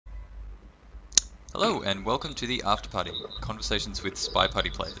Hello and welcome to the AfterParty, conversations with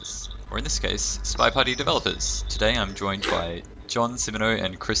SpyParty players, or in this case, SpyParty developers. Today I'm joined by John Cimino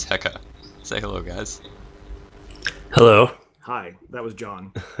and Chris Hecker. Say hello, guys. Hello. Hi, that was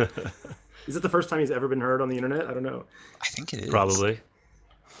John. Is it the first time he's ever been heard on the internet? I don't know. I think it is. Probably.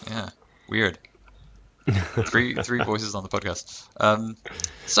 Yeah, weird. Three voices on the podcast.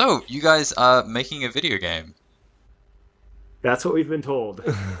 So you guys are making a video game. That's what we've been told.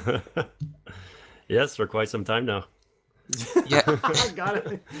 Yes, for quite some time now. Yeah.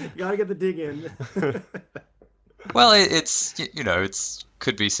 gotta get the dig in. Well, it's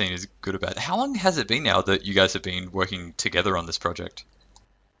could be seen as good or bad. How long has it been now that you guys have been working together on this project?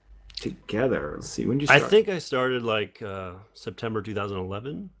 Together. Let's see. When did you I start? think I started like September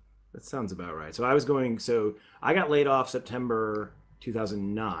 2011. That sounds about right. So I got laid off September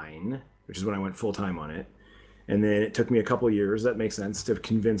 2009, which is when I went full time on it. And then it took me a couple of years. That makes sense to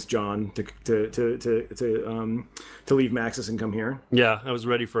convince John to leave Maxis and come here. Yeah, I was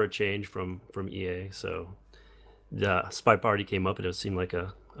ready for a change from EA, so the SpyParty came up and it seemed like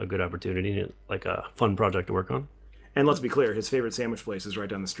a good opportunity and like a fun project to work on. And let's be clear, his favorite sandwich place is right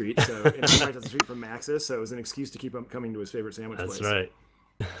down the street. So it's right down the street from Maxis. So it was an excuse to keep him coming to his favorite sandwich place. That's right.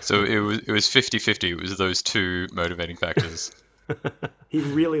 So it was 50-50. It was those two motivating factors. He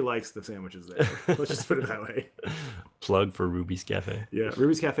really likes the sandwiches there. Let's just put it that way. Plug for Ruby's Cafe. Yeah,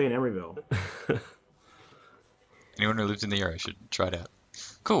 Ruby's Cafe in Emeryville. Anyone who lives in the area should try it out.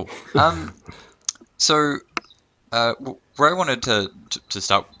 Cool. So where I wanted to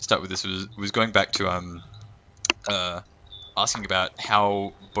start with this was going back to asking about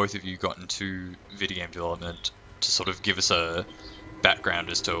how both of you got into video game development, to sort of give us a background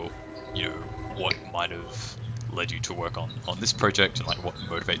as to what might have led you to work on this project and like what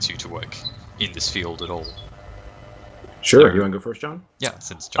motivates you to work in this field at all. Sure. So, you want to go first, John? Yeah,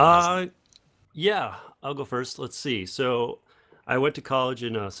 since John has Yeah, I'll go first. Let's see. So I went to college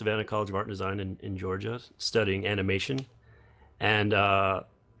in Savannah College of Art and Design in Georgia, studying animation and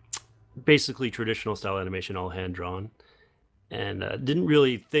basically traditional style animation, all hand drawn. And didn't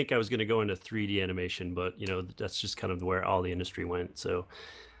really think I was going to go into 3D animation, but that's just kind of where all the industry went. So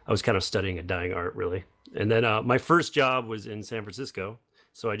I was kind of studying a dying art, really. And then my first job was in San Francisco,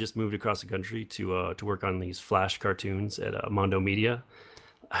 so I just moved across the country to work on these Flash cartoons at Mondo Media.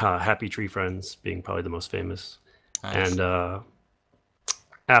 Happy Tree Friends being probably the most famous. Nice. And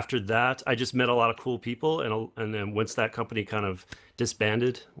after that, I just met a lot of cool people, and then once that company kind of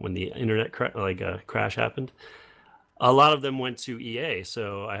disbanded when the internet crash happened, a lot of them went to EA.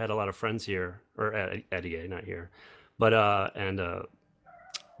 So I had a lot of friends here, or at EA, not here, but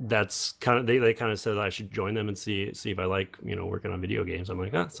that's kind of they kind of said I should join them and see if I like working on video games. I'm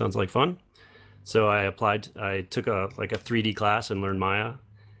like, sounds like fun. So I applied. I took a 3D class and learned Maya,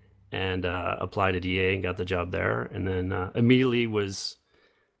 and applied at EA and got the job there. And then immediately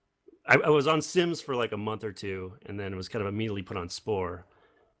I was on Sims for like a month or two, and then was kind of immediately put on Spore,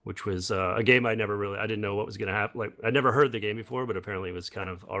 which was a game I didn't know what was going to happen. Like I'd never heard the game before, but apparently it was kind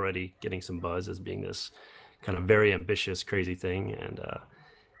of already getting some buzz as being this kind of very ambitious, crazy thing.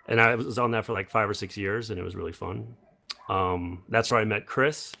 And I was on that for like 5 or 6 years, and it was really fun. That's where I met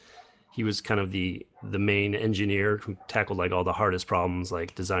Chris. He was kind of the main engineer who tackled like all the hardest problems,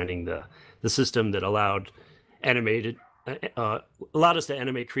 like designing the system that allowed us to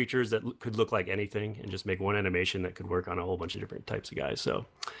animate creatures that could look like anything, and just make one animation that could work on a whole bunch of different types of guys. So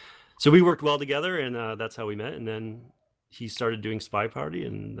we worked well together, and that's how we met. And then he started doing SpyParty,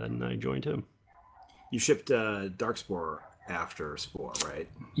 and then I joined him. You shipped Darkspore after Spore, right?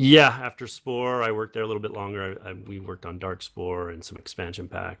 Yeah, after Spore, I worked there a little bit longer. We worked on Darkspore and some expansion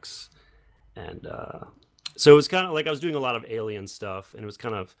packs, and so it was kind of like I was doing a lot of alien stuff, and it was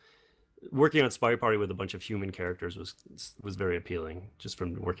kind of working on SpyParty with a bunch of human characters was very appealing, just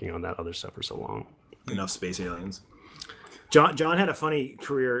from working on that other stuff for so long. Enough space aliens. John had a funny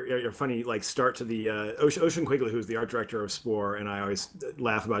career, a funny start to the Ocean Quigley, who's the art director of Spore, and I always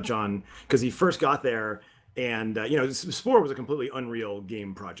laugh about John because he first got there, and Spore was a completely unreal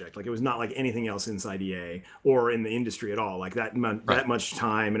game project. Like it was not like anything else inside EA or in the industry at all. Like that much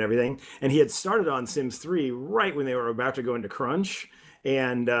time and everything. And he had started on Sims 3 right when they were about to go into crunch,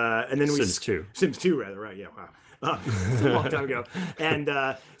 and then Sims 2 rather, right? Yeah, wow. It's a long time ago. And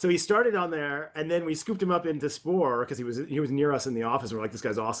so he started on there, and then we scooped him up into Spore because he was near us in the office. And we're like, this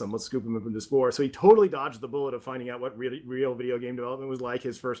guy's awesome. Let's scoop him up into Spore. So he totally dodged the bullet of finding out what real video game development was like.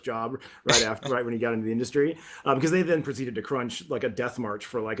 His first job right when he got into the industry, because they then proceeded to crunch like a death march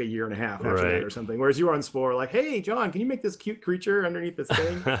for like a year and a half after that or something. Whereas you were on Spore, like, hey, John, can you make this cute creature underneath this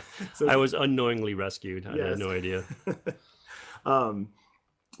thing? So I was unknowingly rescued. I had no idea.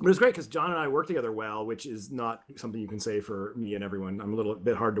 But it was great because John and I work together well, which is not something you can say for me and everyone. I'm a little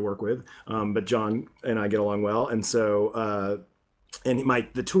bit hard to work with, but John and I get along well, and so and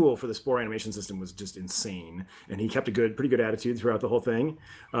the tool for the Spore animation system was just insane, and he kept a pretty good attitude throughout the whole thing.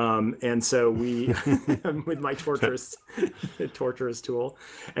 And so we, with my torturous tool,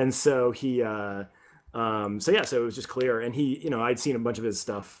 and so he. So yeah, so it was just clear, and he, I'd seen a bunch of his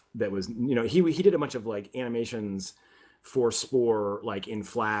stuff that was, he did a bunch of like animations for Spore, like in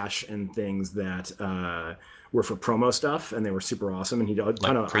Flash and things that were for promo stuff, and they were super awesome. And he did a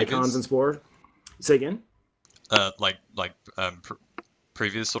ton of icons in Spore. Say again?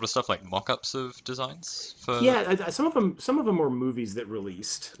 Previous sort of stuff, like mock-ups of designs for. Yeah, some of them were movies that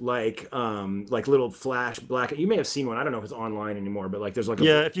released, like little Flash black. You may have seen one. I don't know if it's online anymore, but like there's like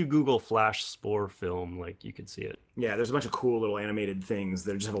if you Google Flash Spore film, like you could see it. Yeah, there's a bunch of cool little animated things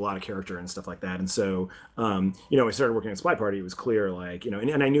that just have a lot of character and stuff like that. And so, we started working on SpyParty. It was clear, like,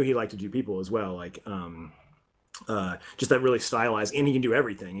 and I knew he liked to do people as well, like. Just that really stylized, and he can do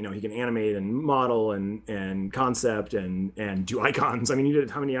everything. He can animate and model and concept and do icons. I mean,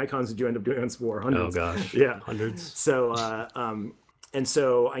 how many icons did you end up doing on Spore? Hundreds. Oh gosh, yeah, hundreds. So and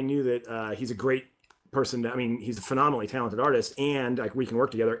so I knew that he's a great person. He's a phenomenally talented artist, and like we can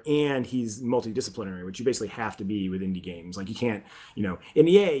work together. And he's multidisciplinary, which you basically have to be with indie games. Like you can't, in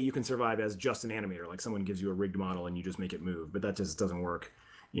EA you can survive as just an animator. Like someone gives you a rigged model and you just make it move, but that just doesn't work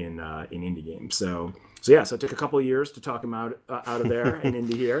in indie games. So it took a couple of years to talk him out of there and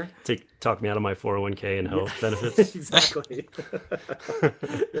into here. Talk me out of my 401k and health benefits. Exactly.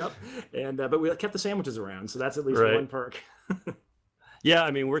 Yep. And but we kept the sandwiches around, so that's at least one perk. Yeah,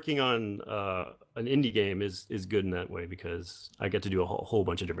 working on an indie game is good in that way because I get to do a whole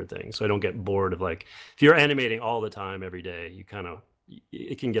bunch of different things. So I don't get bored of like if you're animating all the time every day,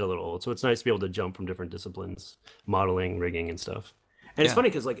 it can get a little old. So it's nice to be able to jump from different disciplines, modeling, rigging, and stuff. And it's funny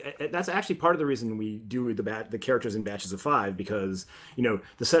because like that's actually part of the reason we do the characters in batches of 5, because the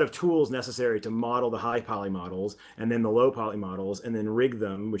set of tools necessary to model the high poly models and then the low poly models and then rig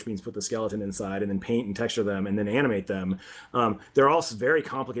them, which means put the skeleton inside and then paint and texture them and then animate them. They're all very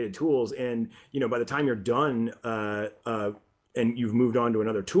complicated tools, and by the time you're done and you've moved on to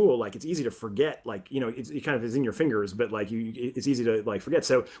another tool, like it's easy to forget, like it kind of is in your fingers, but like it's easy to like forget.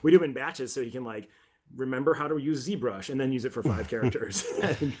 So we do them in batches so you can like remember how to use ZBrush and then use it for 5 characters.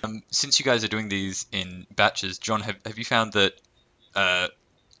 Since you guys are doing these in batches, John, have you found that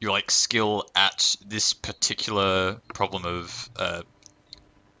your like skill at this particular problem of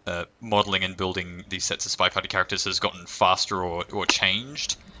modeling and building these sets of SpyParty characters has gotten faster or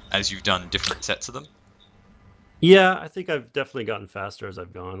changed as you've done different sets of them? Yeah, I think I've definitely gotten faster as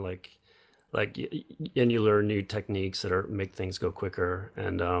I've gone. And you learn new techniques that make things go quicker.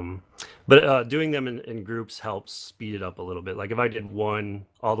 And but doing them in groups helps speed it up a little bit. Like if I did one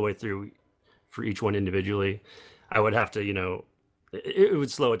all the way through for each one individually, I would have to, it would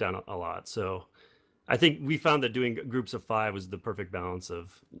slow it down a lot. So I think we found that doing groups of 5 was the perfect balance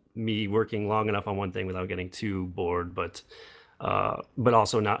of me working long enough on one thing without getting too bored, but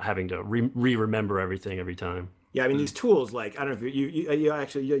also not having to remember everything every time. Yeah, these tools, like, I don't know if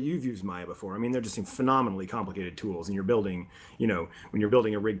you've used Maya before. They're just phenomenally complicated tools, and you're building, when you're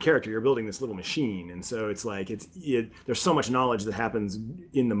building a rigged character, you're building this little machine, and so it's like there's so much knowledge that happens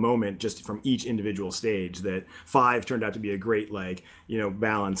in the moment just from each individual stage that 5 turned out to be a great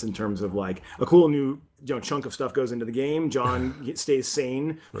balance in terms of like a cool new chunk of stuff goes into the game. John stays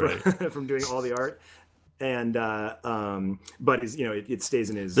sane from doing all the art. And but it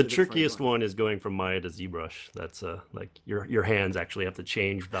stays in his. The trickiest one is going from Maya to ZBrush. That's like your hands actually have to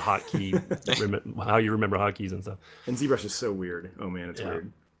change the hotkey, how you remember hotkeys and stuff. And ZBrush is so weird. Oh man, it's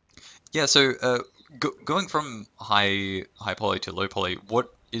weird. Yeah. So going from high poly to low poly,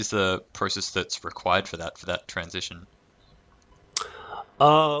 what is the process that's required for that transition?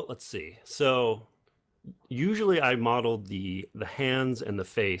 Let's see. So usually I modeled the hands and the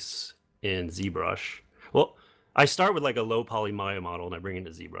face in ZBrush. Well, I start with like a low poly Maya model and I bring it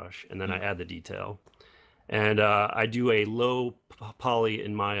into ZBrush, and then I add the detail. And I do a low poly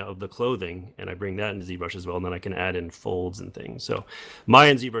in Maya of the clothing, and I bring that into ZBrush as well, and then I can add in folds and things. So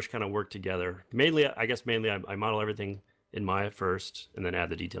Maya and ZBrush kind of work together. Mainly I model everything in Maya first, and then add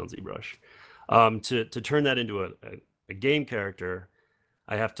the detail in ZBrush. To turn that into a game character,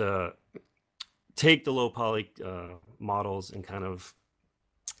 I have to take the low poly models and kind of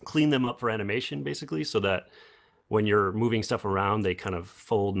clean them up for animation, basically, so that when you're moving stuff around, they kind of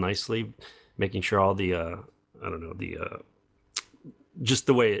fold nicely, making sure all the just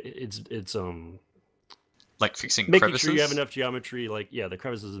the way it's like fixing making crevices? Sure you have enough geometry, like the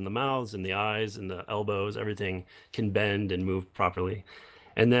crevices in the mouths and the eyes and the elbows, everything can bend and move properly.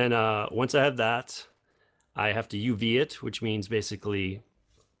 And then once I have that, I have to UV it, which means basically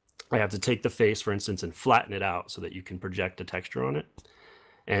I have to take the face, for instance, and flatten it out so that you can project a texture on it,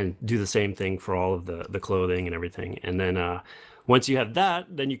 and do the same thing for all of the clothing and everything. And then once you have that,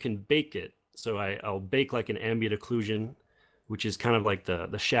 then you can bake it. So I'll bake like an ambient occlusion, which is kind of like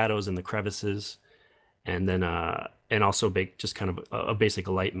the shadows and the crevices, and then and also bake just kind of a basic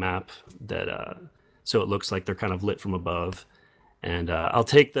light map that so it looks like they're kind of lit from above. And I'll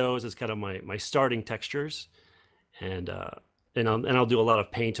take those as kind of my starting textures, and I'll do a lot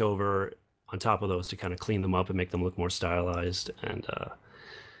of paint over on top of those to kind of clean them up and make them look more stylized. And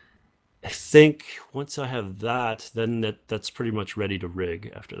I think once I have that, then that's pretty much ready to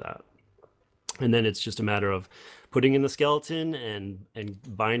rig after that. And then it's just a matter of putting in the skeleton and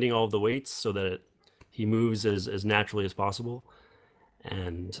binding all of the weights so that he moves as naturally as possible.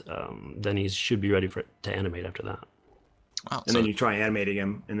 And then he should be ready to animate after that. Wow, and then you try animating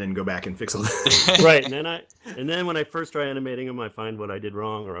him, and then go back and fix them. Right, and then when I first try animating him, I find what I did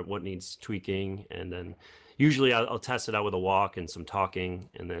wrong or what needs tweaking, and then usually I'll test it out with a walk and some talking,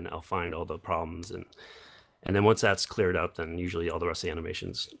 and then I'll find all the problems, and then once that's cleared up, then usually all the rest of the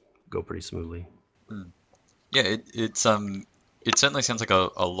animations go pretty smoothly. Yeah, it certainly sounds like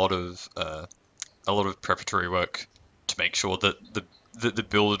a lot of preparatory work to make sure that the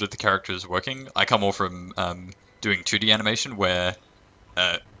build of the character is working. I come more from doing 2D animation where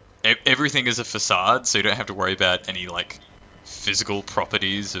everything is a facade, so you don't have to worry about any like physical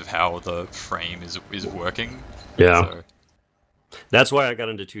properties of how the frame is working. Yeah. So. That's why I got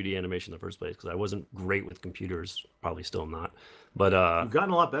into 2D animation in the first place, because I wasn't great with computers, probably still not. But you've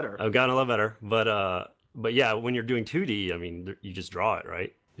gotten a lot better. I've gotten a lot better. But yeah, when you're doing 2D, I mean, you just draw it,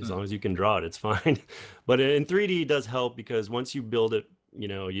 right? As long as you can draw it, it's fine. But in 3D, it does help, because once you build it, you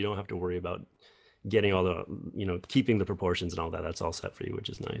don't have to worry about getting all the, keeping the proportions and all that. That's all set for you, which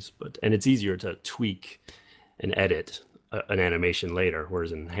is nice. And it's easier to tweak and edit an animation later,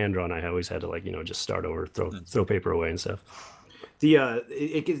 whereas in hand drawn, I always had to just start over, throw paper away and stuff.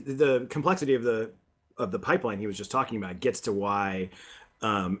 The complexity of the pipeline he was just talking about gets to why,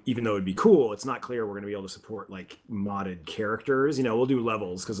 even though it'd be cool, it's not clear we're going to be able to support like modded characters. We'll do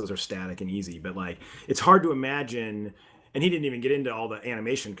levels because those are static and easy, but like it's hard to imagine. And he didn't even get into all the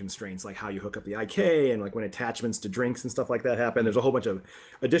animation constraints, like how you hook up the IK and like when attachments to drinks and stuff like that happen. There's a whole bunch of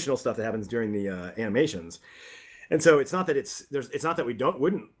additional stuff that happens during the animations. And so it's not that it's not that we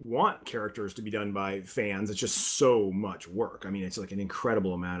wouldn't want characters to be done by fans. It's just so much work. I mean, it's like an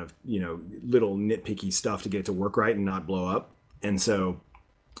incredible amount of, little nitpicky stuff to get it to work right and not blow up. And so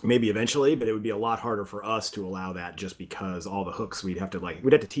maybe eventually, but it would be a lot harder for us to allow that, just because all the hooks we'd have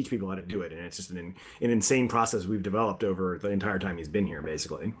to teach people how to do it. And it's just an insane process we've developed over the entire time he's been here,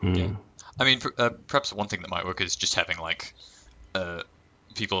 basically. Yeah. I mean, perhaps one thing that might work is just having like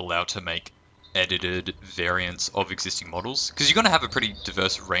people allowed to make edited variants of existing models, because you're going to have a pretty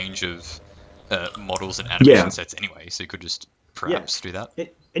diverse range of models and animation sets anyway, so you could just perhaps do that.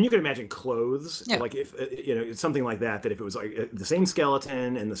 And you could imagine clothes, like if something like that if it was like the same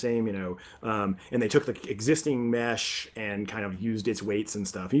skeleton and the same, and they took the existing mesh and kind of used its weights and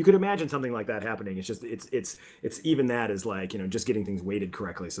stuff. You could imagine something like that happening. It's just it's even that is like, just getting things weighted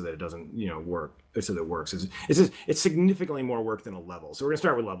correctly so that it doesn't work, so that it works. It's significantly more work than a level. So we're gonna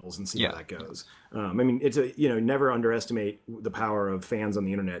start with levels and see how that goes. I mean, it's never underestimate the power of fans on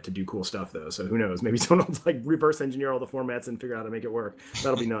the internet to do cool stuff though. So who knows? Maybe someone will like reverse engineer all the formats and figure out how to make it work.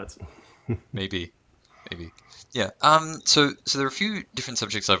 That'll be nuts. Maybe. Yeah. So there are a few different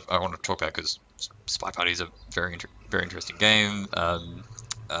subjects I want to talk about, because SpyParty is a very interesting game,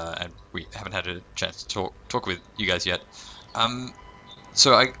 and we haven't had a chance to talk with you guys yet.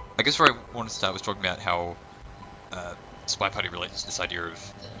 So I guess where I want to start was talking about how SpyParty relates to this idea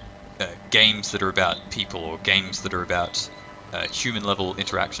of games that are about people, or games that are about human level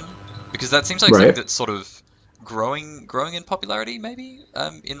interaction, because that seems like something that's sort of growing in popularity, maybe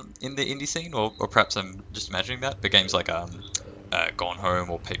in the indie scene, or perhaps I'm just imagining that. But games like Gone Home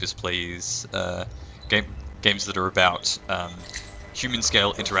or Papers, Please, games that are about human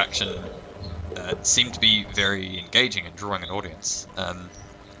scale interaction seem to be very engaging and drawing an audience.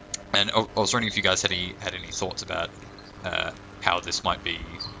 And I was wondering if you guys had any thoughts about how this might be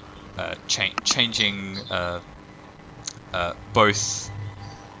changing both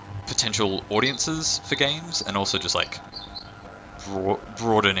potential audiences for games, and also just like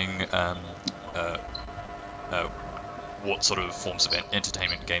broadening what sort of forms of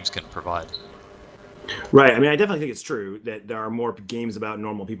entertainment games can provide. Right. I mean, I definitely think it's true that there are more games about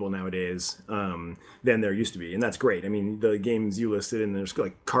normal people nowadays than there used to be, and that's great. I mean, the games you listed, and there's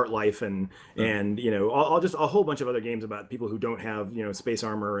like Cart Life and you know, all just a whole bunch of other games about people who don't have, you know, space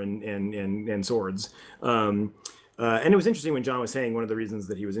armor and swords. And it was interesting when John was saying one of the reasons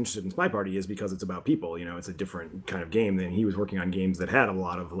that he was interested in SpyParty is because it's about people. You know, it's a different kind of game than he was working on games that had a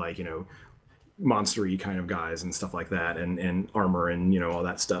lot of, like, you know, monstery kind of guys and stuff like that, and armor and, you know, all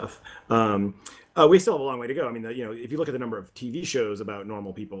that stuff. We still have a long way to go. I mean, you know, if you look at the number of TV shows about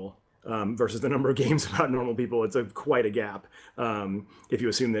normal people versus the number of games about normal people, it's quite a gap. If you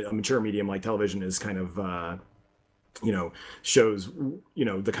assume that a mature medium like television is kind of you know, shows, you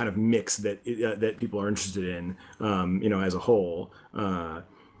know, the kind of mix that that people are interested in, you know, as a whole.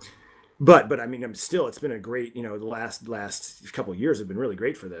 But I mean, it's been a great, you know, the last couple of years have been really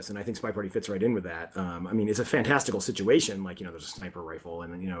great for this, and I think SpyParty fits right in with that. I mean, it's a fantastical situation, like, you know, there's a sniper rifle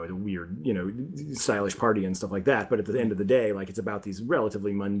and, you know, a weird, you know, stylish party and stuff like that. But at the end of the day, like, it's about these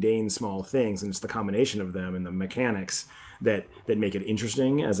relatively mundane small things, and it's the combination of them and the mechanics that make it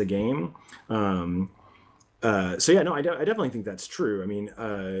interesting as a game. So yeah, no, I definitely think that's true. I mean,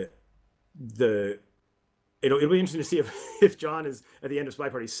 it'll be interesting to see if John is at the end of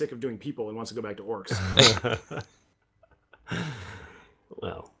SpyParty sick of doing people and wants to go back to orcs.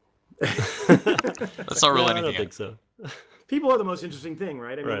 Well, that's not really no, I anything. don't think so. People are the most interesting thing,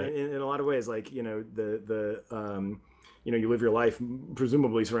 right? I mean, Right. in a lot of ways, like, you know, you know, you live your life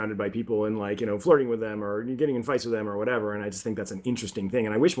presumably surrounded by people and, like, you know, flirting with them or getting in fights with them or whatever. And I just think that's an interesting thing.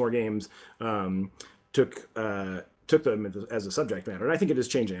 And I wish more games took them as a subject matter, and I think it is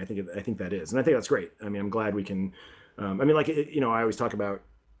changing. I think that is, and I think that's great. I mean, I'm glad we can. I mean, like, you know, I always talk about,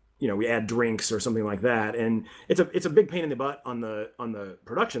 you know, we add drinks or something like that, and it's a big pain in the butt on the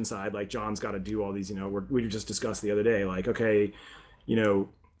production side. Like, John's got to do all these, you know, we just discussed the other day, like, okay, you know,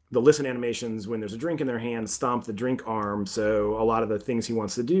 the listen animations when there's a drink in their hand stomp the drink arm, so a lot of the things he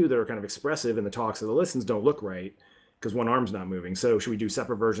wants to do that are kind of expressive in the talks of the listens don't look right because one arm's not moving. So should we do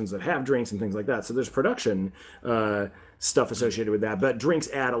separate versions that have drinks and things like that? So there's production stuff associated with that, but drinks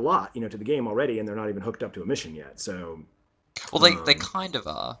add a lot, you know, to the game already, and they're not even hooked up to a mission yet. So, Well, they kind of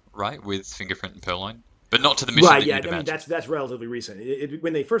are, right, with Fingerprint and Purloin, but not to the mission right? that Yeah, you'd I mean, imagine. that's relatively recent.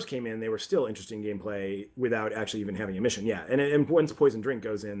 When they first came in, they were still interesting gameplay without actually even having a mission. Yeah, and once Poison Drink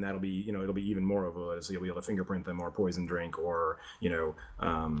goes in, that'll be, you know, it'll be even more of a, so you'll be able to fingerprint them, or Poison Drink, or, you know,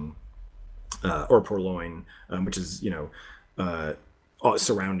 or Purloin, which is, you know,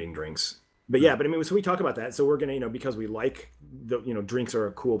 surrounding drinks. But yeah, but I mean, so we talk about that. So we're gonna, you know, because we like the, you know, drinks are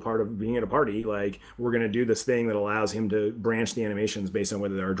a cool part of being at a party. Like, we're gonna do this thing that allows him to branch the animations based on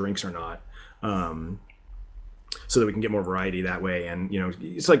whether there are drinks or not, so that we can get more variety that way. And, you know,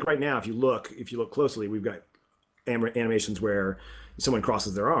 it's like right now, if you look closely, we've got animations where someone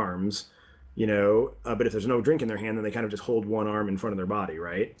crosses their arms, you know, but if there's no drink in their hand, then they kind of just hold one arm in front of their body,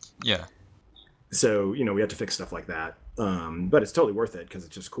 right? Yeah. So, you know, we have to fix stuff like that. But it's totally worth it because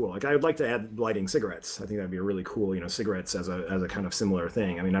it's just cool. Like, I would like to add lighting cigarettes. I think that'd be a really cool, you know, cigarettes as a kind of similar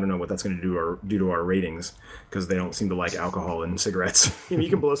thing. I mean, I don't know what that's going to do to our ratings, because they don't seem to like alcohol in cigarettes. You know, you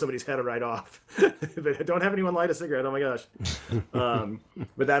can blow somebody's head right off, but don't have anyone light a cigarette. Oh my gosh.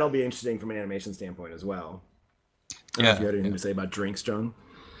 But that'll be interesting from an animation standpoint as well. I don't know if you had anything to say about drinks, John.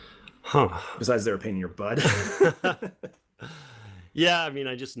 Huh. Besides they're a pain in your butt. Yeah, I mean,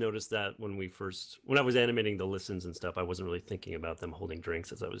 I just noticed that when I was animating the listens and stuff, I wasn't really thinking about them holding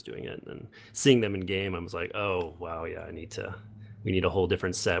drinks as I was doing it. And seeing them in game, I was like, oh, wow, yeah, we need a whole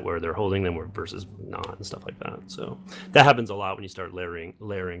different set where they're holding them versus not and stuff like that. So that happens a lot when you start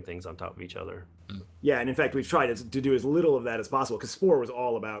layering things on top of each other. Yeah, and in fact, we've tried to do as little of that as possible, because Spore was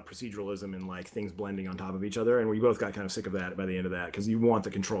all about proceduralism and, like, things blending on top of each other, and we both got kind of sick of that by the end of that, because you want the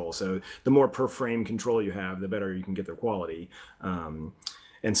control. So the more per frame control you have, the better you can get their quality.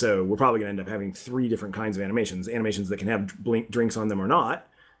 And so we're probably going to end up having 3 different kinds of animations that can have drinks on them or not.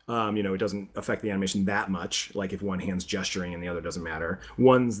 You know, it doesn't affect the animation that much, like if one hand's gesturing and the other doesn't matter.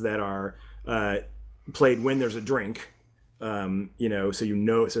 Ones that are played when there's a drink, you know, so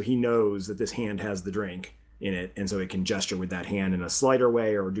he knows that this hand has the drink in it, and so it can gesture with that hand in a slighter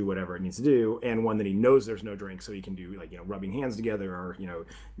way or do whatever it needs to do. And one that he knows there's no drink, so he can do, like, you know, rubbing hands together, or, you know,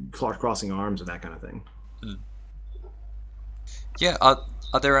 crossing arms or that kind of thing. Yeah. Are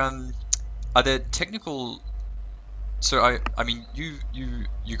there technical? So I mean,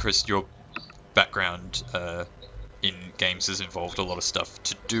 you Chris, your background in games has involved a lot of stuff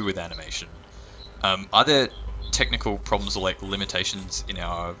to do with animation. Are there technical problems or, like, limitations in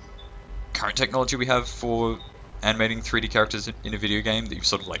our current technology we have for animating 3D characters in a video game that you've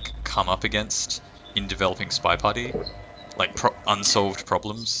sort of, like, come up against in developing SpyParty? Like, unsolved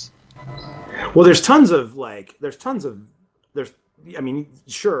problems? Well, there's, I mean,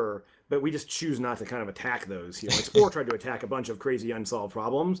 sure, but we just choose not to kind of attack those here. Like Spore tried to attack a bunch of crazy unsolved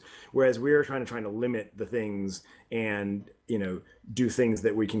problems, whereas we're trying to limit the things and, do things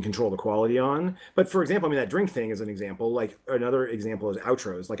that we can control the quality on. But for example, I mean, that drink thing is an example. Like another example is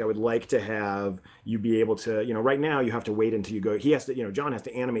outros. Like I would like to have you be able to, right now you have to wait until you go, he has to, John has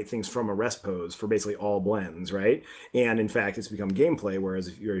to animate things from a rest pose for basically all blends, right? And in fact, it's become gameplay, whereas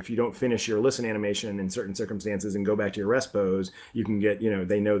if you don't finish your listen animation in certain circumstances and go back to your rest pose, you can get,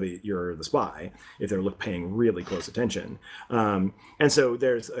 they know that you're the spy if they're paying really close attention. And so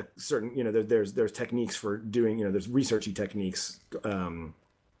there's a certain, there's techniques for doing, there's researchy techniques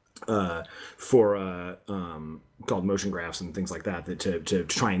for called motion graphs and things like that, to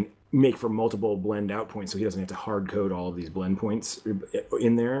try and make for multiple blend out points, so he doesn't have to hard code all of these blend points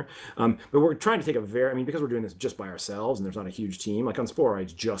in there. But we're trying to take because we're doing this just by ourselves and there's not a huge team. Like on Spore, I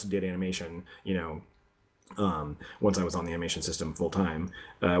just did animation, once I was on the animation system full time.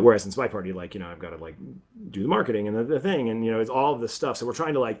 Whereas in SpyParty, I've got to do the marketing and the thing, and it's all of this stuff. So we're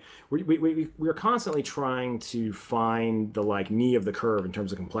trying to we're constantly trying to find the knee of the curve in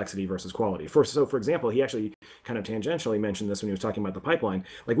terms of complexity versus quality. For example, he actually kind of tangentially mentioned this when he was talking about the pipeline.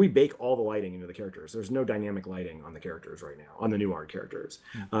 We bake all the lighting into the characters. There's no dynamic lighting on the characters right now, on the new art characters.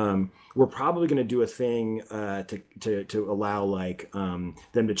 We're probably going to do a thing to allow them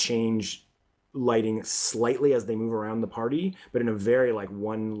to change lighting slightly as they move around the party, but in a very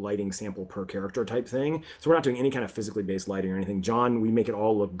one lighting sample per character type thing. So we're not doing any kind of physically based lighting or anything. John, we make it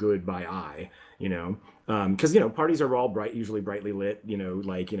all look good by eye, because parties are all usually brightly lit,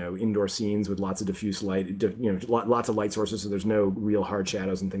 indoor scenes with lots of diffuse light, lots of light sources, so there's no real hard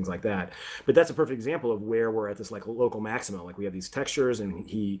shadows and things like that. But that's a perfect example of where we're at this local maxima. We have these textures, and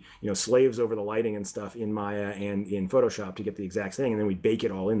he slaves over the lighting and stuff in Maya and in Photoshop to get the exact thing, and then we bake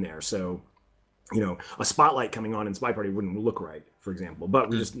it all in there. So a spotlight coming on in SpyParty wouldn't look right, for example. But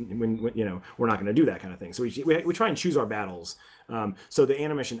we just, we're not going to do that kind of thing. So we try and choose our battles. So the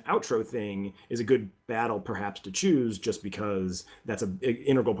animation outro thing is a good battle, perhaps, to choose, just because that's an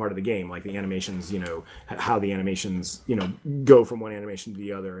integral part of the game. The animations, how the animations, go from one animation to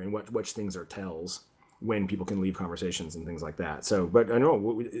the other, and which things are tells when people can leave conversations and things like that. So, but I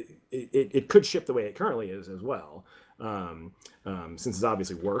know it could ship the way it currently is as well. Since it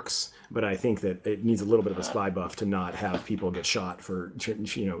obviously works, but I think that it needs a little bit of a spy buff to not have people get shot for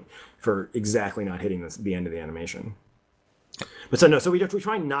exactly not hitting the end of the animation. But so we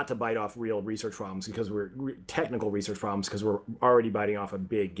try not to bite off real research problems, because technical research problems, because we're already biting off a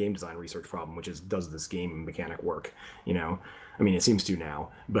big game design research problem, which is, does this game mechanic work? I mean, it seems to now,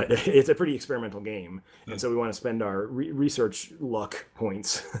 but it's a pretty experimental game, and so we want to spend our research luck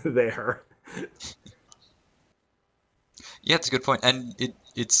points there. Yeah, it's a good point, and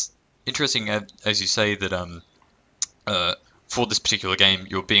it's interesting, as you say, that for this particular game,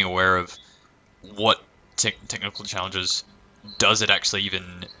 you're being aware of what technical challenges does it actually even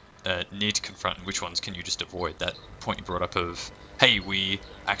need to confront, and which ones can you just avoid. That point you brought up of, hey, we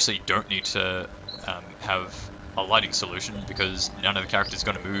actually don't need to have a lighting solution, because none of the characters is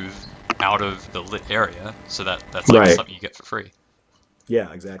going to move out of the lit area, so that's Right. something you get for free.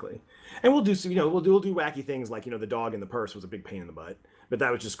 Yeah, exactly. And we'll do we'll do wacky things like the dog in the purse was a big pain in the butt, but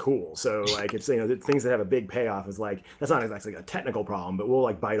that was just cool. So it's the things that have a big payoff is that's not exactly a technical problem, but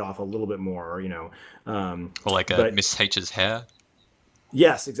we'll bite off a little bit more, Or Miss H's hair.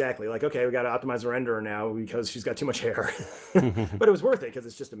 Yes, exactly. Okay, we got to optimize the renderer now because she's got too much hair, but it was worth it because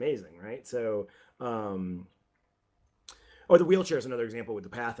it's just amazing, right? So. Or the wheelchair is another example with the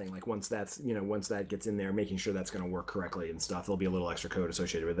pathing. Once that gets in there, making sure that's going to work correctly and stuff, there'll be a little extra code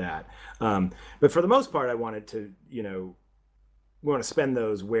associated with that. But for the most part, I wanted to, we want to spend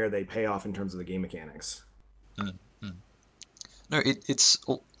those where they pay off in terms of the game mechanics. Mm-hmm. No, it's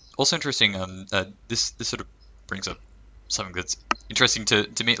also interesting. This sort of brings up something that's interesting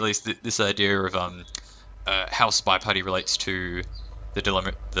to me, at least. This idea of how SpyParty relates to the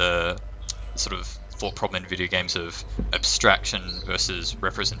dilemma, the sort of thought problem in video games of abstraction versus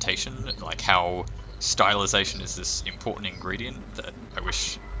representation, how stylization is this important ingredient that I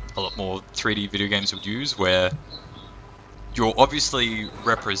wish a lot more 3D video games would use, where you're obviously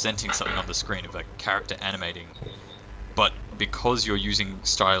representing something on the screen of a character animating, but because you're using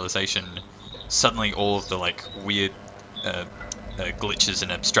stylization, suddenly all of the weird glitches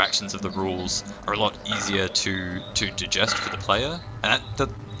and abstractions of the rules are a lot easier to digest for the player, and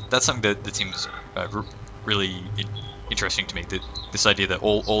that's something that seems really interesting to me. This idea that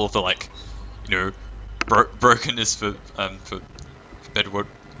all of the brokenness for better word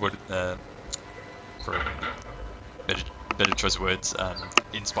for better better choice of words,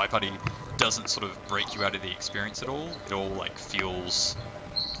 in SpyParty doesn't sort of break you out of the experience at all. It all like feels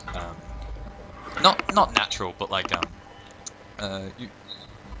not natural, but like you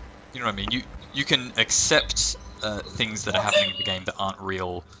know what I mean. You can accept things that are happening in the game that aren't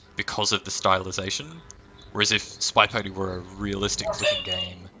real because of the stylization. Whereas if SpyParty were a realistic looking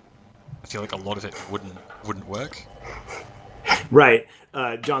game, I feel like a lot of it wouldn't work. Right.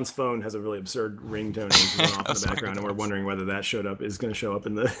 John's phone has a really absurd ringtone going off in the background, and we're wondering whether that is going to show up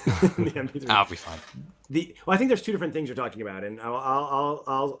in the, in the MP3. I'll be fine. Well, I think there's two different things you're talking about, and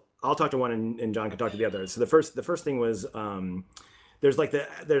I'll talk to one, and John can talk to the other. So the first thing was there's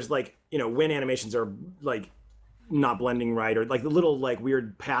when animations are like not blending right, or like the little like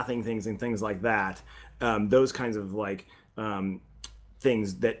weird pathing things and things like that. Those kinds of like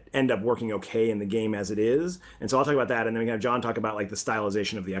things that end up working okay in the game as it is. And so I'll talk about that, and then we can have John talk about like the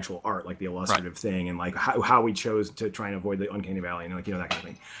stylization of the actual art, like the illustrative thing, and like how we chose to try and avoid the uncanny valley, and like that kind of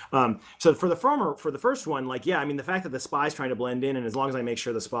thing. So for the first one, like I mean the fact that the spy's trying to blend in, and as long as I make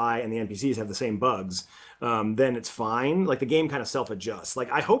sure the spy and the NPCs have the same bugs, then it's fine. Like the game kind of self-adjusts.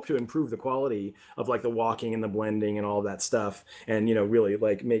 Like I hope to improve the quality of like the walking and the blending and all of that stuff, and really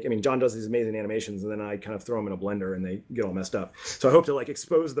like John does these amazing animations, and then I kind of throw them in a blender and they get all messed up. So I hope to like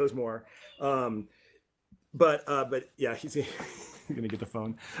expose those more. But yeah, he's gonna get the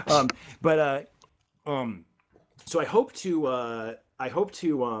phone. So I hope to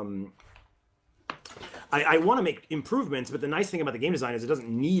I want to make improvements, but the nice thing about the game design is it doesn't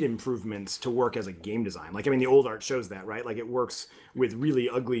need improvements to work as a game design. Like, I mean, the old art shows that, right? Like it works with really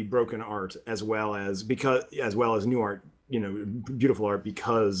ugly, broken art as well as new art, beautiful art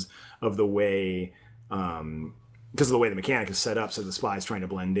because of the way the mechanic is set up, so the spy is trying to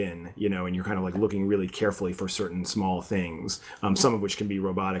blend in, and you're kind of like looking really carefully for certain small things, some of which can be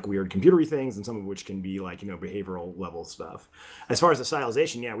robotic, weird computery things, and some of which can be like, behavioral level stuff. As far as the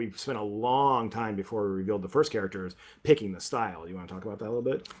stylization, yeah, we spent a long time before we revealed the first characters picking the style. You want to talk about that a little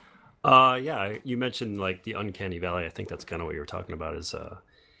bit? Yeah, you mentioned like the uncanny valley. I think that's kind of what you were talking about. Is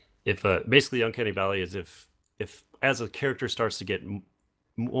if basically the uncanny valley is if as a character starts to get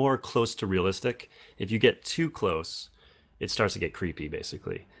more close to realistic, if you get too close, it starts to get creepy,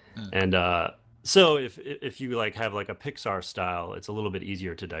 basically. And so if you like have like a Pixar style, it's a little bit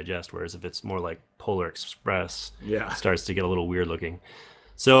easier to digest, whereas if it's more like Polar Express, it starts to get a little weird looking.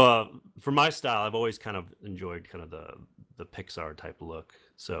 So for my style, I've always kind of enjoyed kind of the Pixar type look.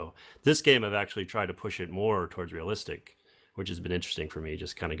 So this game, I've actually tried to push it more towards realistic, which has been interesting for me,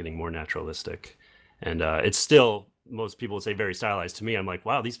 just kind of getting more naturalistic. And it's still, most people would say, very stylized. To me, I'm like,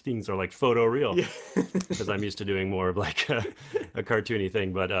 wow, these things are like photo real, because I'm used to doing more of like a cartoony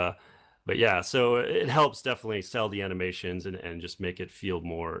thing. But yeah, so it helps definitely sell the animations and just make it feel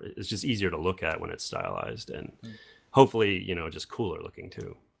more. It's just easier to look at when it's stylized, and hopefully, just cooler looking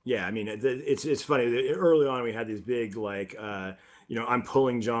too. Yeah, I mean, it's funny. Early on, we had these big like. I'm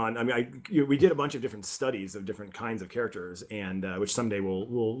pulling John. I mean, we did a bunch of different studies of different kinds of characters, and which someday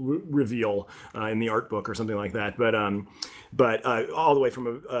we'll reveal in the art book or something like that. But all the way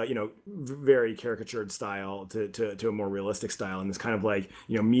from a very caricatured style to a more realistic style, and this kind of like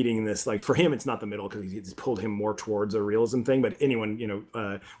meeting this, like, for him it's not the middle because it's pulled him more towards a realism thing. But anyone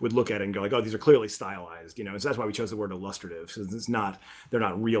would look at it and go like, oh, these are clearly stylized. So that's why we chose the word illustrative, because they're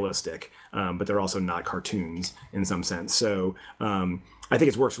not realistic, but they're also not cartoons in some sense. So. I think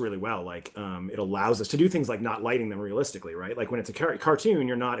it works really well. Like it allows us to do things like not lighting them realistically, right? Like when it's a cartoon,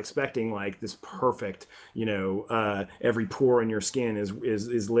 you're not expecting like this perfect, every pore in your skin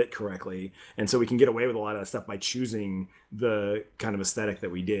is lit correctly, and so we can get away with a lot of that stuff by choosing the kind of aesthetic that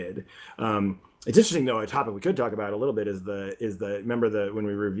we did. It's interesting though. A topic we could talk about a little bit is remember when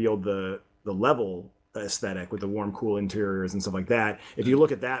we revealed the level aesthetic with the warm, cool interiors and stuff like that. If you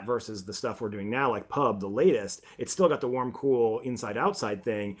look at that versus the stuff we're doing now, like Pub, the latest, it's still got the warm, cool inside outside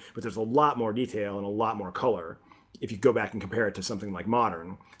thing, but there's a lot more detail and a lot more color if you go back and compare it to something like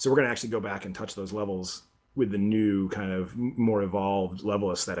Modern. So we're going to actually go back and touch those levels with the new kind of more evolved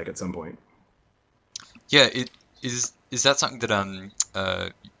level aesthetic at some point. Yeah, is that something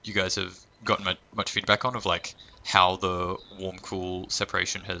that you guys have gotten much feedback on, of like how the warm cool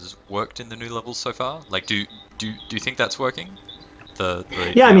separation has worked in the new levels so far? Like, do you think that's working?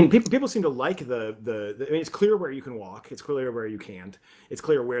 Yeah, I mean, people seem to like the I mean, it's clear where you can walk, it's clear where you can't, it's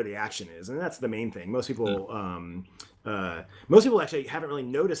clear where the action is, and that's the main thing. Most people actually haven't really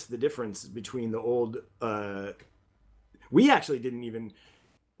noticed the difference between the old. We actually didn't even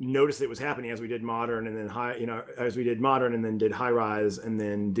noticed it was happening as we did modern, and then as we did modern, and then did high rise, and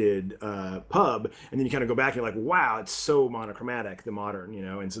then did pub, and then you kind of go back and you're like, wow, it's so monochromatic, the modern,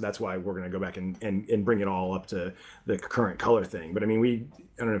 and so that's why we're going to go back and bring it all up to the current color thing. But I mean,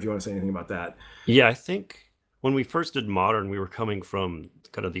 I don't know if you want to say anything about that. Yeah, I think when we first did modern, we were coming from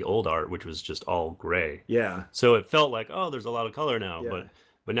kind of the old art, which was just all gray. Yeah. So it felt like, oh, there's a lot of color now. Yeah.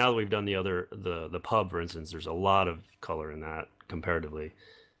 But now that we've done the pub, for instance, there's a lot of color in that comparatively,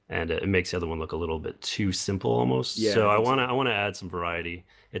 and it makes the other one look a little bit too simple almost. Yeah, so I want to add some variety.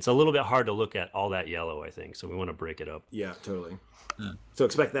 It's a little bit hard to look at all that yellow, I think. So we want to break it up. Yeah, totally. So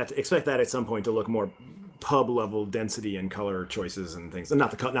expect that at some point to look more pub level density and color choices and things. And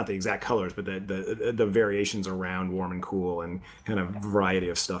not the exact colors, but the variations around warm and cool and kind of variety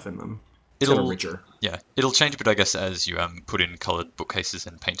of stuff in them. It's kind of richer. Yeah, it'll change a bit, I guess, as you put in colored bookcases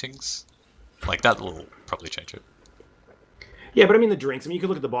and paintings. Like that will probably change it. Yeah, but I mean the drinks. I mean, you could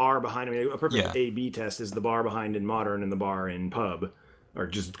look at the bar behind. I mean, a perfect A/B test is the bar behind in modern and the bar in pub are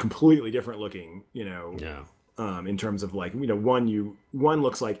just completely different looking. Yeah. In terms of like, one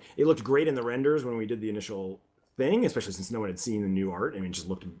looks like it looked great in the renders when we did the initial thing, especially since no one had seen the new art. I mean, it just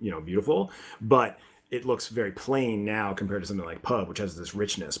looked, beautiful, but it looks very plain now compared to something like pub, which has this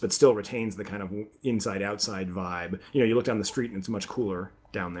richness, but still retains the kind of inside outside vibe. You look down the street and it's much cooler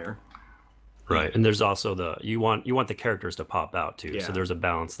down there. Right, and there's also you want the characters to pop out too. Yeah. So there's a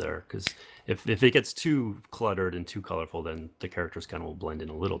balance there, because if it gets too cluttered and too colorful, then the characters kind of will blend in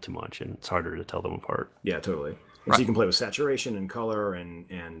a little too much, and it's harder to tell them apart. Yeah, totally. And so you can play with saturation and color and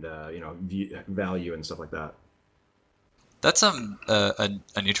value and stuff like that. That's an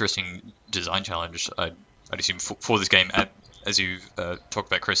interesting design challenge. I'd assume for this game, as you talked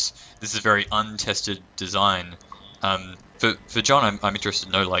about, Chris. This is a very untested design. For John, I'm interested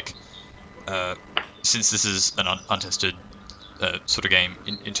to know, like, since this is an untested sort of game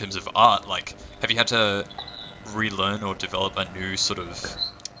in terms of art, like, have you had to relearn or develop a new sort of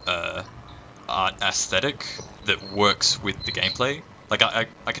art aesthetic that works with the gameplay? Like, I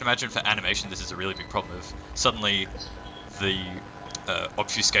can imagine for animation this is a really big problem of suddenly the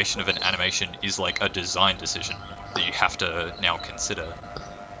obfuscation of an animation is like a design decision that you have to now consider.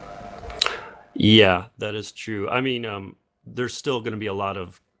 Yeah, that is true. I mean, there's still going to be a lot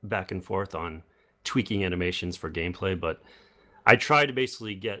of back and forth on tweaking animations for gameplay, but I try to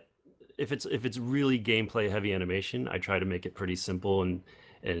basically get, if it's really gameplay heavy animation, I try to make it pretty simple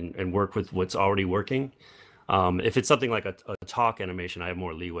and work with what's already working. If it's something like a talk animation, I have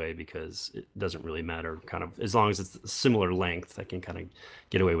more leeway because it doesn't really matter, kind of, as long as it's similar length, I can kind of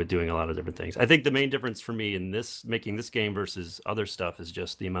get away with doing a lot of different things. I think the main difference for me in making this game versus other stuff is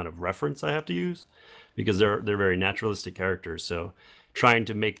just the amount of reference I have to use, because they're very naturalistic characters. So trying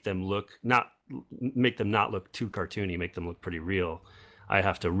to make them not look too cartoony, make them look pretty real, I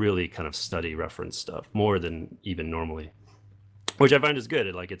have to really kind of study reference stuff more than even normally, which I find is good.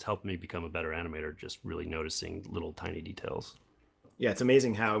 It's helped me become a better animator, just really noticing little tiny details. Yeah, it's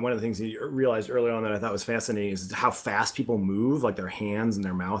amazing how one of the things you realized early on that I thought was fascinating is how fast people move, like their hands and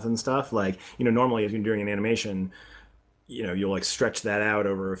their mouth and stuff. Like, normally if you're doing an animation, you'll like stretch that out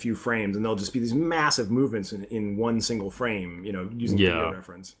over a few frames, and there'll just be these massive movements in one single frame, using video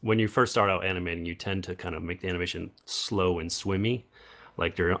reference. When you first start out animating, you tend to kind of make the animation slow and swimmy,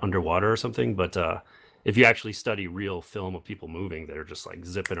 like you're underwater or something. But if you actually study real film of people moving, they're just like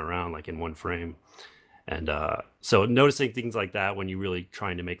zipping around like in one frame. And so noticing things like that when you're really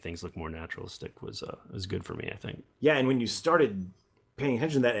trying to make things look more naturalistic was good for me, I think. Yeah, and when you started paying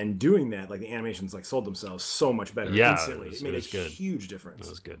attention to that and doing that, like the animations like sold themselves so much better instantly. It made a huge difference. It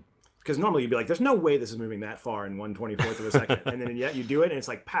was good. Because normally you'd be like, there's no way this is moving that far in 1/24th of a second. And then you do it and it's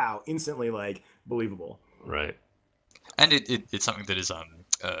like, pow, instantly like believable. Right. And it's something that is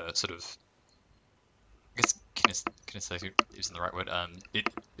sort of, I guess kinesthetic isn't the right word.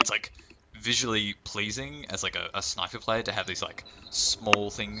 It's like visually pleasing as like a sniper player to have these like small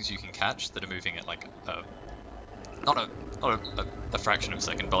things you can catch that are moving at like not a fraction of a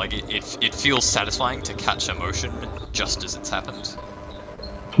second, but like it feels satisfying to catch emotion just as it's happened.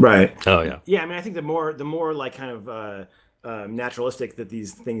 Right. Oh yeah. Yeah, I mean, I think the more like kind of naturalistic that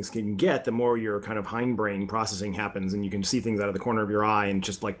these things can get, the more your kind of hindbrain processing happens, and you can see things out of the corner of your eye and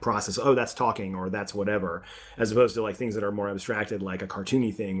just like process, oh, that's talking or that's whatever, as opposed to like things that are more abstracted, like a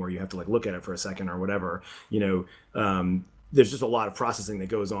cartoony thing where you have to like look at it for a second or whatever. There's just a lot of processing that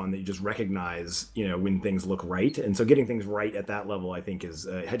goes on that you just recognize, when things look right. And so getting things right at that level, I think, is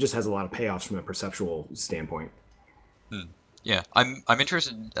just has a lot of payoffs from a perceptual standpoint. Yeah, I'm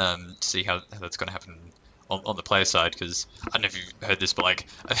interested to see how that's going to happen on the player side, because I don't know if you've heard this, but like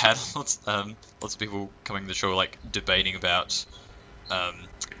I've had lots of people coming to the show like debating about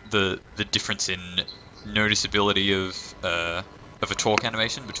the difference in noticeability of a talk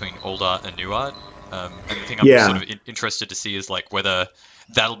animation between old art and new art. And the thing I'm sort of interested to see is like whether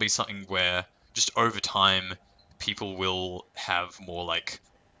that'll be something where just over time people will have more like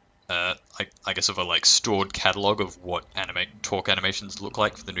I guess of a like stored catalog of what talk animations look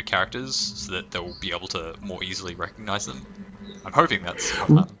like for the new characters, so that they'll be able to more easily recognize them. I'm hoping that's what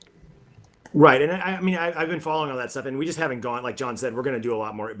happens. Right, and I mean, I've been following all that stuff, and we just haven't gone. Like John said, we're going to do a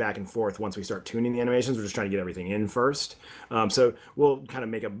lot more back and forth once we start tuning the animations. We're just trying to get everything in first, so we'll kind of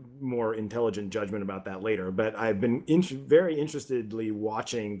make a more intelligent judgment about that later. But I've been very interestedly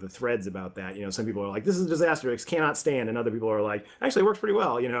watching the threads about that. You know, some people are like, "This is a disaster; it cannot stand," and other people are like, "Actually, it works pretty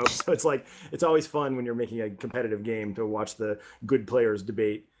well." You know, so it's like it's always fun when you're making a competitive game to watch the good players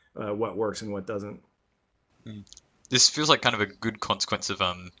debate what works and what doesn't. This feels like kind of a good consequence of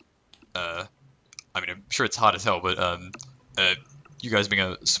I mean, I'm sure it's hard as hell, but you guys being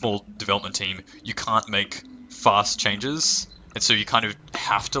a small development team, you can't make fast changes, and so you kind of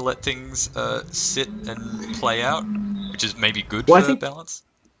have to let things sit and play out, which is maybe good for balance.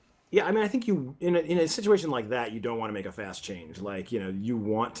 Yeah, I mean, I think you in a situation like that, you don't want to make a fast change. Like, you know, you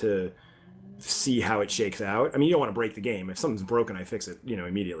want to see how it shakes out. I mean, you don't want to break the game. If something's broken, I fix it, you know,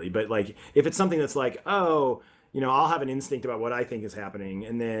 immediately. But like, if it's something that's like, oh, you know, I'll have an instinct about what I think is happening,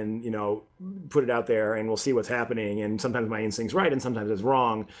 and then, you know, put it out there, and we'll see what's happening. And sometimes my instinct's right, and sometimes it's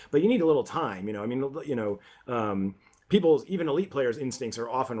wrong. But you need a little time, you know. I mean, you know, people's, even elite players' instincts are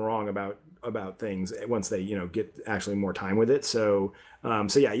often wrong about things once they, you know, get actually more time with it. So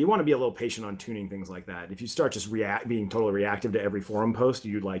yeah, you want to be a little patient on tuning things like that. If you start just being totally reactive to every forum post,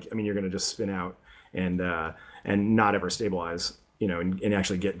 you're going to just spin out and not ever stabilize, you know, and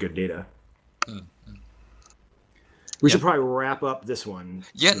actually get good data. We should probably wrap up this one.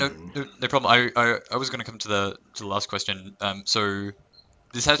 Yeah, no problem. I was going to come to the last question. So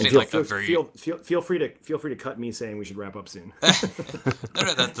this has been like a very feel free to cut me saying we should wrap up soon. no,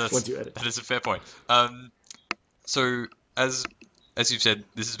 that is a fair point. So as you've said,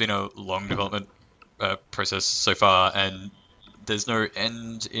 this has been a long development process so far, and there's no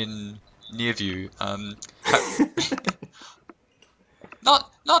end in near view.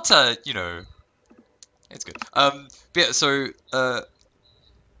 Not you know. It's good. But yeah, so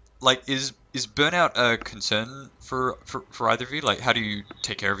like is burnout a concern for either of you? Like, how do you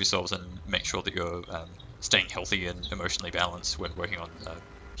take care of yourselves and make sure that you're staying healthy and emotionally balanced when working on a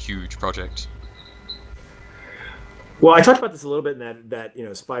huge project? Well, I talked about this a little bit in that you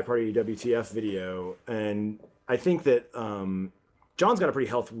know, SpyParty WTF video, and I think that John's got a pretty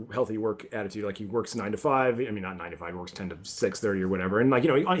healthy work attitude. Like, he works 9 to 5. I mean, not 9 to 5. He works 10 to 6:30 or whatever. And like, you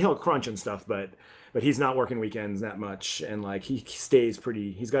know, he'll crunch and stuff, but he's not working weekends that much. And like, he stays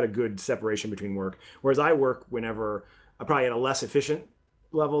he's got a good separation between work. Whereas I work whenever, I'm probably at a less efficient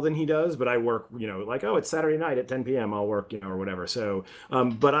level than he does, but I work, you know, like, oh, it's Saturday night at 10 p.m. I'll work, you know, or whatever. So,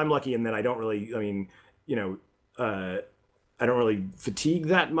 but I'm lucky in that I don't really, I mean, you know, I don't really fatigue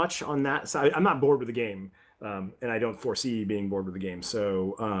that much on that side. I'm not bored with the game. And I don't foresee being bored with the game.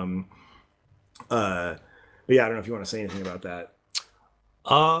 So, but yeah, I don't know if you want to say anything about that.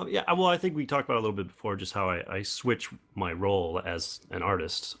 Yeah, well, I think we talked about it a little bit before, just how I switch my role as an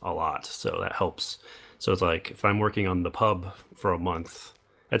artist a lot, so that helps. So it's like, if I'm working on the pub for a month,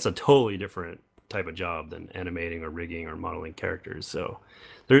 that's a totally different type of job than animating or rigging or modeling characters. So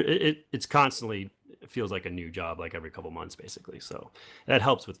it's constantly, it feels like a new job, like every couple months, basically. So that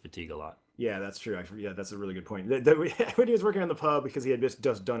helps with fatigue a lot. Yeah, that's true. Actually, yeah, that's a really good point. When he was working on the pub, because he had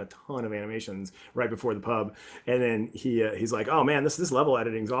just done a ton of animations right before the pub, and then he's like, "Oh man, this level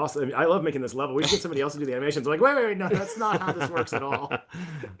editing's awesome. I mean, I love making this level. We should get somebody else to do the animations." I'm like, wait, no, that's not how this works at all.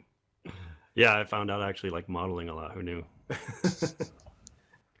 Yeah, I found out I actually like modeling a lot. Who knew?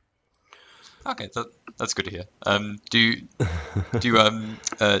 Okay, that's good to hear. Do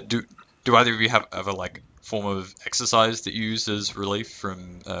either of you have a like form of exercise that you use as relief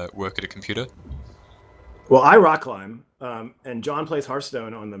from work at a computer? Well, I rock climb, and John plays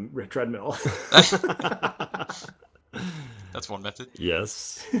Hearthstone on the treadmill. That's one method.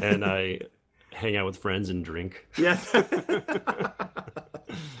 Yes, and I hang out with friends and drink. Yeah.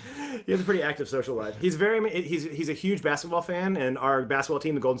 He has a pretty active social life. He's a huge basketball fan, and our basketball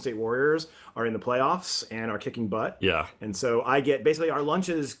team, the Golden State Warriors, are in the playoffs and are kicking butt. Yeah. And so I get, basically, our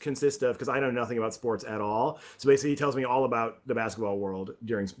lunches consist of, because I know nothing about sports at all, so basically he tells me all about the basketball world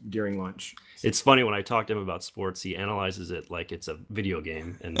during lunch. It's funny, when I talk to him about sports, he analyzes it like it's a video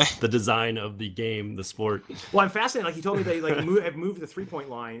game, and the design of the game, the sport. Well, I'm fascinated. Like, he told me they have moved the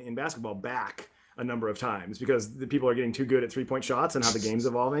 3-point line in basketball back a number of times because the people are getting too good at 3-point shots and how the game's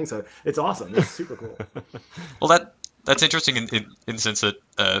evolving. So it's awesome. It's super cool. Well, That's interesting in the sense that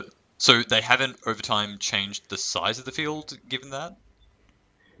so they haven't over time changed the size of the field, given that.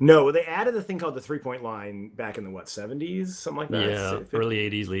 No, they added a thing called the 3-point line back in the 70s, something like that. Yeah, early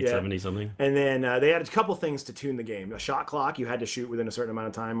 80s, late 70s, something. And then they added a couple things to tune the game. A shot clock, you had to shoot within a certain amount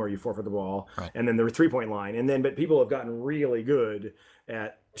of time or you forfeit the ball. Right. And then the 3-point line. And then, but people have gotten really good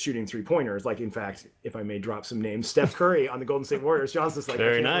at shooting 3-pointers. Like, in fact, if I may drop some names, Steph Curry on the Golden State Warriors. John's just like,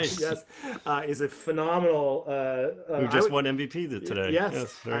 very nice. Yes, is a phenomenal. Who just won MVP today?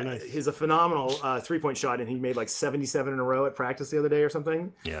 Yes, very nice. He's a phenomenal 3-point shot, and he made like 77 in a row at practice the other day or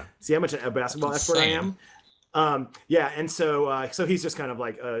something. Yeah. See how much a basketball expert I am. And so he's just kind of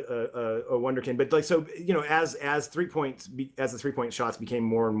like a wonderkin. But like, so as the 3-point shots became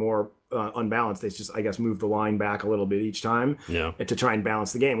more and more unbalanced, they just, I guess, moved the line back a little bit each time. Yeah. To try and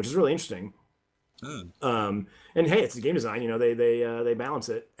balance the game, which is really interesting. And hey, it's a game design. They balance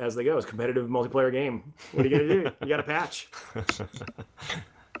it as they go. It's a competitive multiplayer game. What are you gonna do? You got to patch.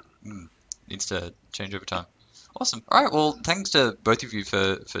 Needs to change over time. Awesome. All right. Well, thanks to both of you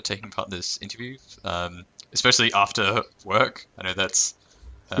for taking part in this interview. Especially after work. I know that's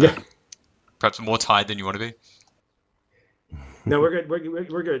perhaps more tired than you want to be. No, we're good.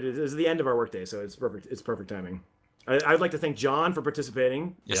 We're good. This is the end of our workday, so it's perfect. It's perfect timing. I'd like to thank John for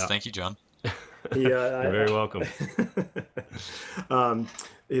participating. Yes, thank you, John. You're very welcome.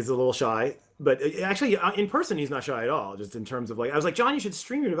 He's a little shy, but actually, in person, he's not shy at all. Just in terms of like, I was like, John, you should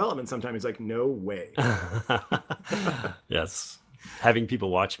stream your development sometime. He's like, no way. Yes. Having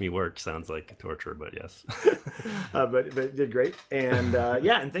people watch me work sounds like torture, but yes. but did great, and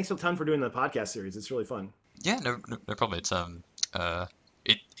and thanks a ton for doing the podcast series. It's really fun. Yeah, no problem. It's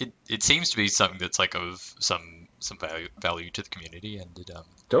it seems to be something that's like of some value to the community, and it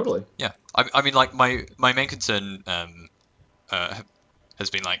totally. Yeah, I mean, like my main concern has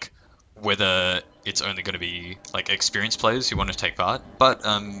been like whether it's only going to be like experienced players who want to take part, but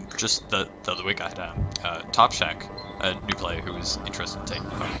just the other week I had Tarp Shack, a new player who was interested in taking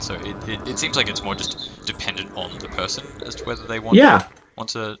part. So it seems like it's more just dependent on the person as to whether they want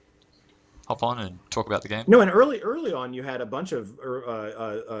to hop on and talk about the game. No, and early on you had a bunch of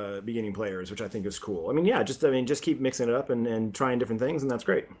beginning players, which I think is cool. I mean, just keep mixing it up and trying different things, and that's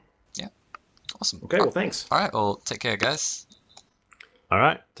great. Yeah, awesome. Okay, well, thanks. All right, well, take care, guys. All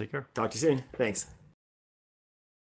right, take care. Talk to you soon. Thanks.